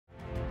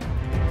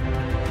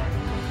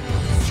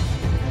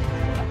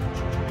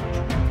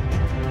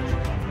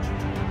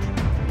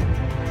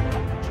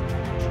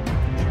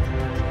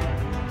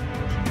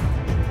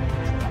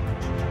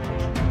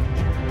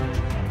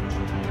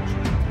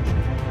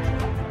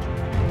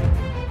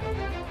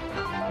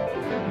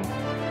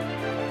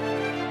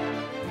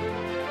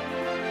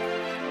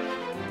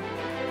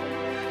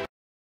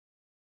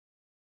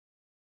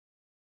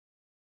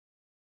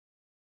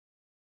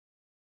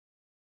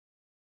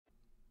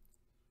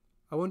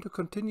I want to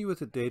continue with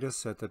the data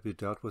set that we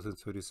dealt with in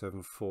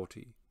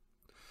 3740.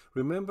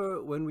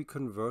 Remember when we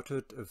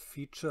converted a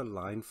feature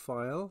line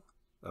file,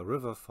 a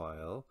river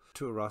file,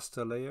 to a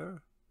raster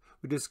layer?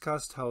 We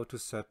discussed how to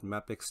set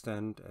map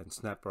extent and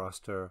snap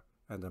raster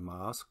and a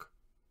mask.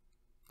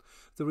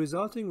 The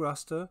resulting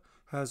raster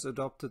has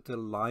adopted the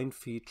line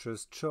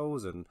features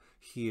chosen,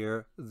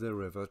 here the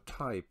river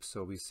type.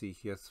 So we see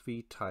here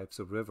 3 types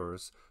of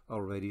rivers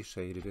already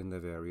shaded in the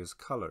various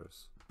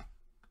colors.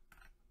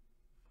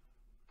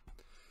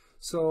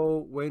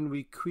 So when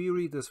we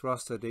query this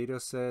raster data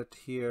set,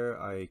 here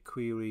I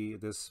query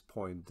this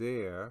point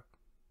there,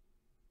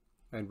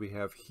 and we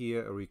have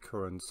here a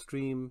recurrent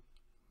stream.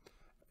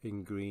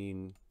 In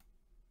green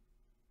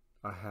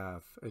I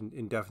have an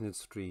indefinite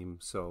stream,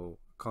 so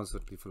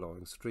constantly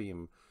flowing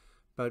stream.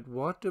 But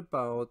what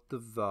about the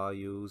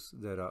values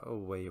that are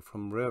away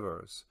from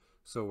rivers?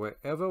 So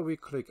wherever we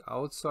click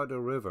outside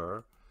a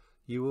river,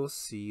 you will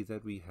see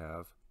that we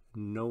have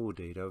no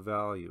data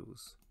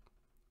values.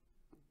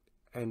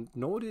 And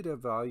no data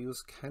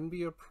values can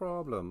be a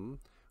problem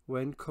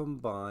when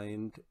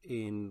combined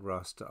in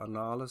raster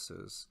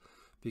analysis,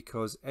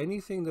 because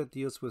anything that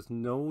deals with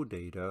no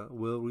data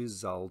will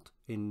result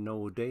in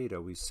no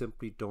data. We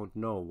simply don't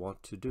know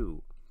what to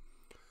do.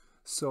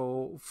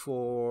 So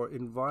for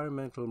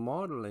environmental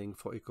modeling,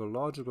 for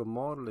ecological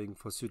modeling,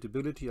 for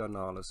suitability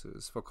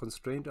analysis, for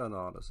constraint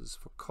analysis,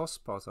 for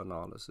cost path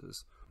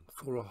analysis,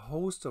 for a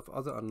host of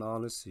other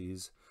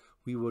analyses,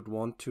 we would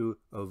want to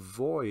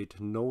avoid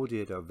no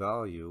data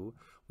value,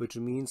 which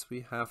means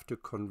we have to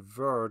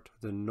convert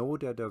the no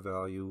data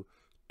value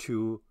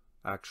to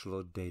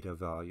actual data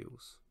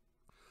values.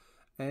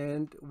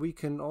 And we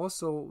can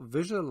also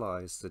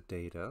visualize the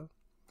data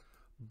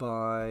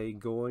by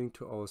going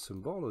to our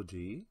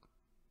symbology,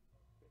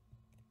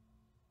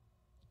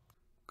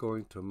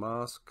 going to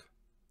mask,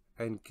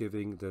 and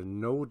giving the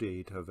no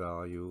data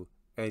value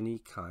any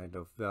kind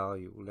of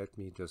value. Let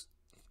me just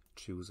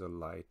choose a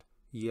light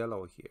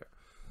yellow here.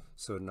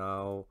 So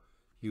now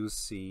you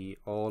see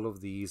all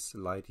of these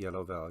light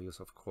yellow values,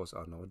 of course,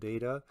 are no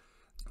data.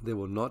 They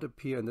will not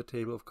appear in the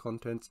table of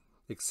contents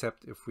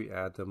except if we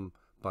add them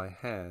by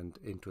hand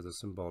into the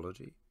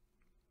symbology.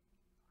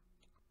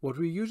 What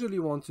we usually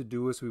want to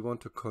do is we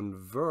want to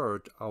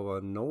convert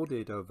our no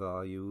data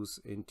values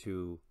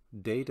into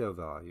data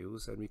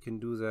values, and we can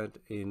do that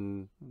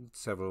in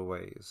several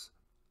ways.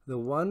 The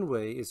one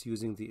way is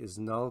using the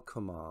isNull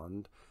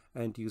command,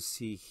 and you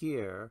see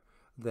here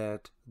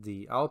that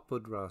the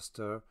output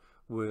raster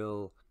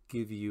will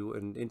give you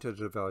an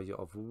integer value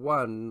of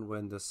 1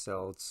 when the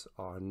cells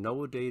are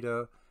no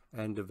data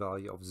and a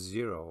value of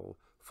 0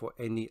 for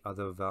any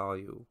other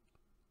value.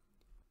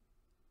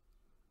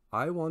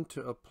 I want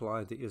to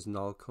apply the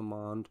isNull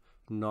command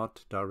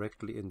not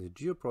directly in the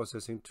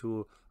geoprocessing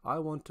tool. I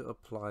want to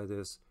apply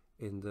this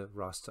in the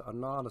raster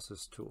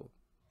analysis tool.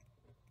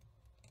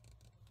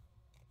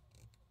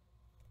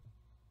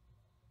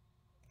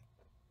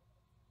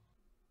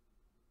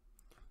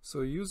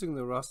 So using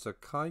the raster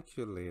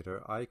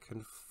calculator, I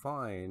can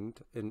find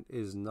an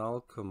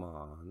isNull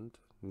command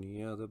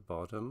near the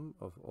bottom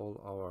of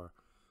all our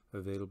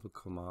available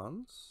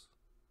commands.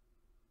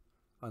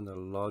 Under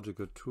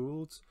logical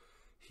tools,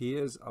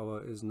 here's our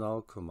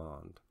isNull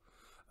command.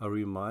 A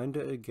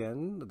reminder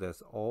again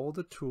that all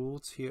the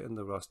tools here in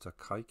the raster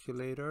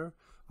calculator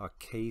are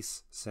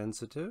case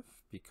sensitive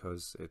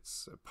because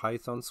it's a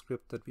Python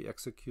script that we're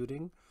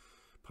executing.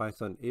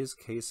 Python is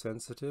case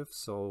sensitive,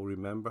 so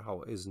remember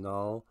how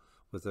isNull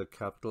with a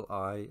capital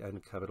I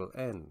and capital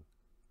N.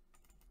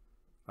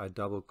 I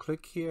double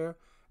click here,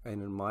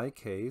 and in my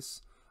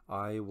case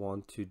I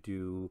want to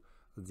do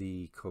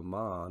the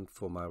command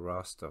for my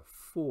raster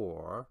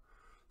 4.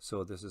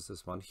 So this is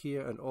this one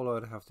here, and all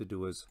I'd have to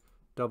do is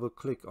double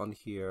click on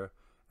here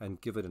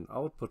and give it an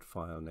output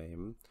file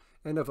name.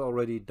 And I've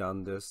already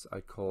done this.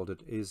 I called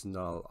it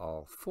isNull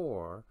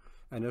all4,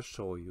 and I'll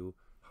show you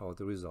how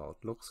the result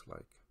looks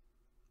like.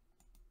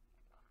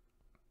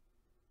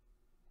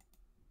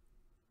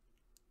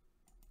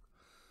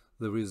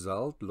 The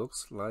result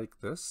looks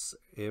like this.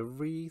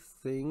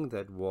 Everything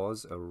that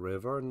was a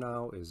river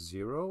now is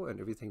 0, and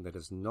everything that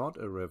is not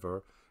a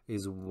river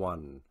is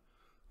 1.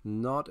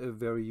 Not a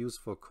very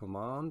useful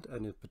command,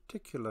 and in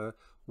particular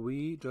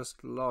we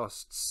just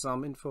lost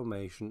some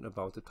information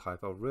about the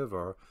type of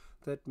river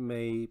that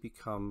may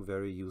become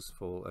very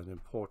useful and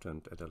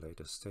important at a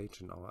later stage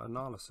in our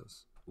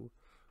analysis.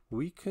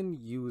 We can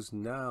use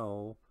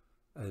now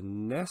a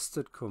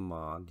nested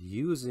command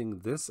using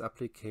this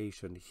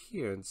application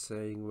here and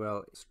saying,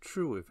 well, it's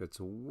true, if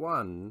it's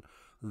 1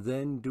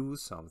 then do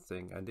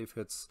something, and if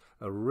it's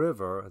a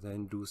river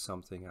then do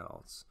something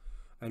else.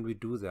 And we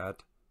do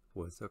that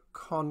with the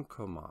con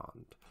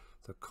command.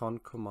 The con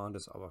command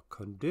is our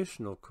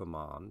conditional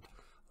command,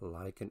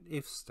 like an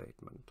if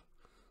statement.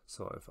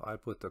 So if I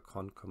put the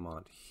con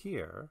command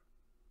here,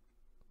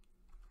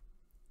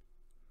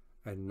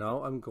 and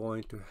now I'm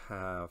going to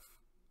have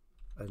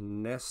a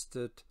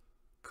nested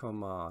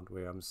command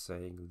where I'm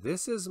saying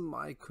this is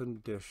my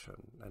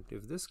condition, and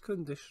if this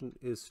condition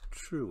is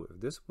true,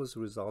 if this was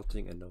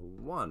resulting in a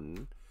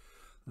 1,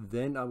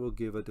 then I will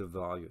give it a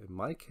value. In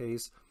my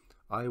case,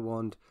 I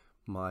want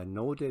my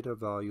NoData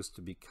values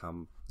to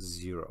become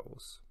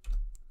zeros,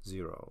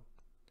 0.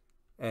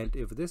 And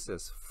if this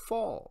is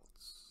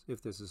false,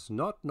 if this is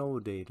not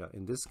NoData,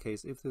 in this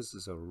case, if this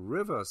is a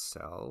river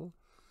cell,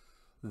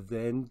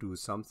 then do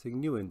something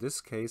new. In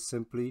this case,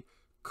 simply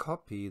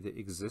copy the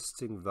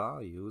existing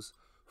values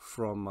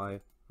from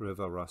my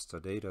river raster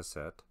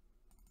dataset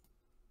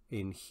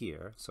in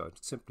here. So I'm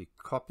simply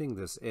copying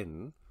this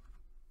in,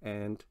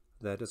 and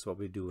that is what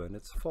we do when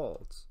it's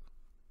false.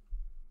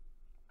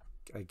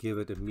 I give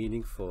it a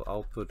meaningful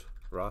output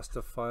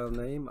raster file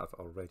name. I've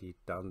already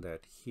done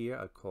that here.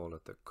 I call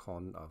it the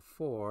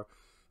con_r4,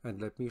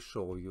 and let me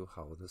show you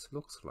how this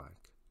looks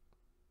like.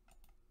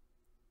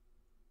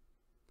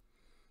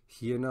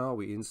 Here now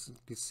we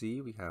instantly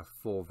see we have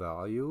 4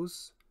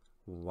 values,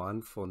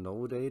 1 for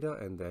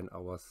NoData, and then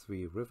our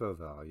 3 river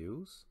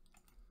values.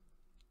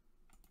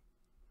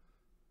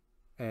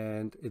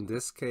 And in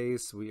this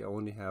case, we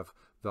only have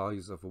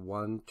values of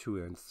 1,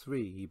 2, and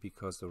 3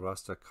 because the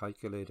raster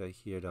calculator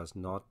here does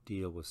not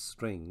deal with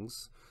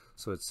strings.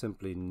 So it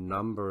simply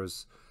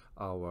numbers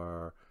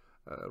our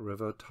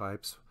river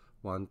types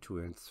 1, 2,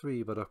 and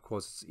 3. But of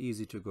course, it's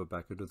easy to go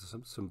back into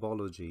the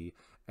symbology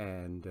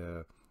and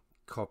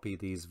copy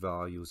these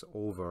values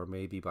over,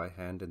 maybe by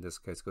hand in this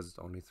case, because it's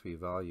only 3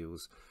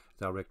 values,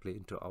 directly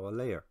into our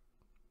layer.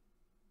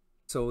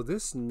 So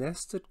this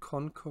nested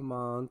con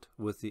command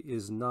with the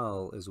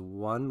isNull is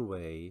one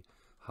way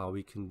how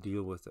we can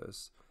deal with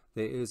this.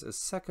 There is a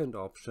second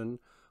option,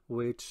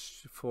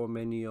 which for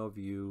many of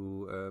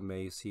you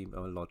may seem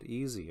a lot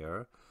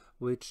easier,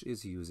 which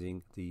is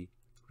using the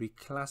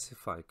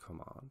reclassify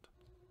command.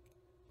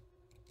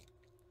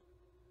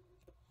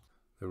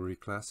 The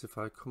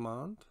reclassify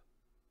command.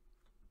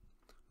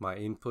 My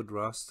input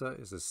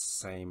raster is the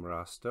same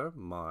raster,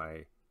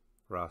 my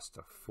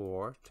raster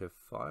 4 TIFF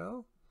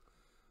file.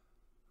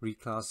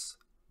 Reclass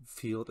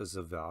field is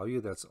a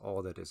value, that's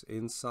all that is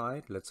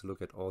inside. Let's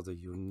look at all the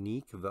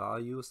unique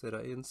values that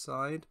are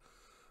inside.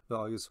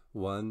 Values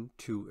 1,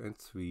 2, and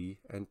 3,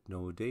 and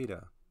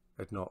NoData.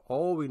 And now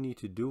all we need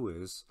to do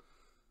is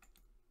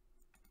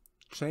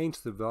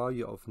change the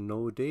value of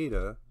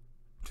NoData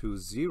to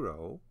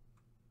 0,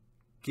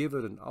 give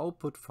it an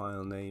output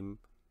file name,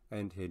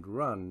 and hit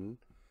run.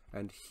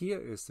 And here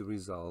is the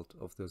result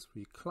of this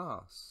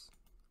reclass.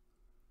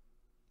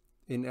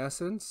 In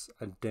essence,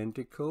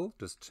 identical,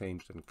 just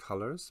changed in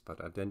colors, but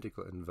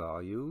identical in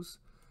values.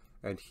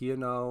 And here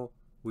now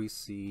we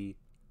see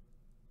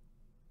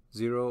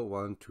 0,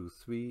 1, 2,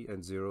 3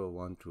 and 0,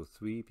 1, 2,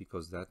 3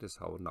 because that is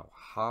how now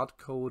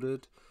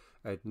hard-coded.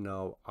 And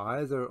now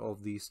either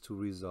of these two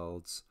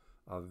results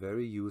are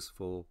very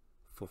useful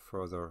for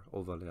further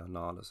overlay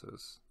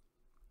analysis.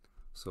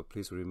 So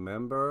please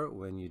remember,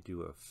 when you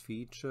do a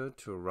feature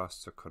to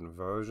raster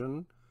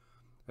conversion,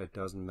 it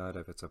doesn't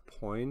matter if it's a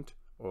point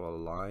or a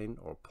line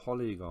or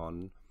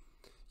polygon,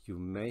 you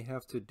may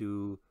have to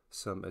do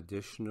some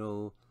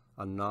additional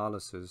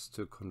analysis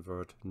to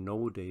convert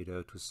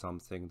NoData to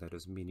something that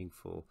is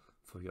meaningful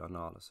for your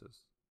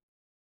analysis.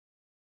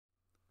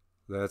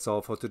 That's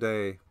all for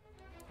today.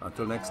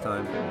 Until next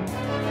time.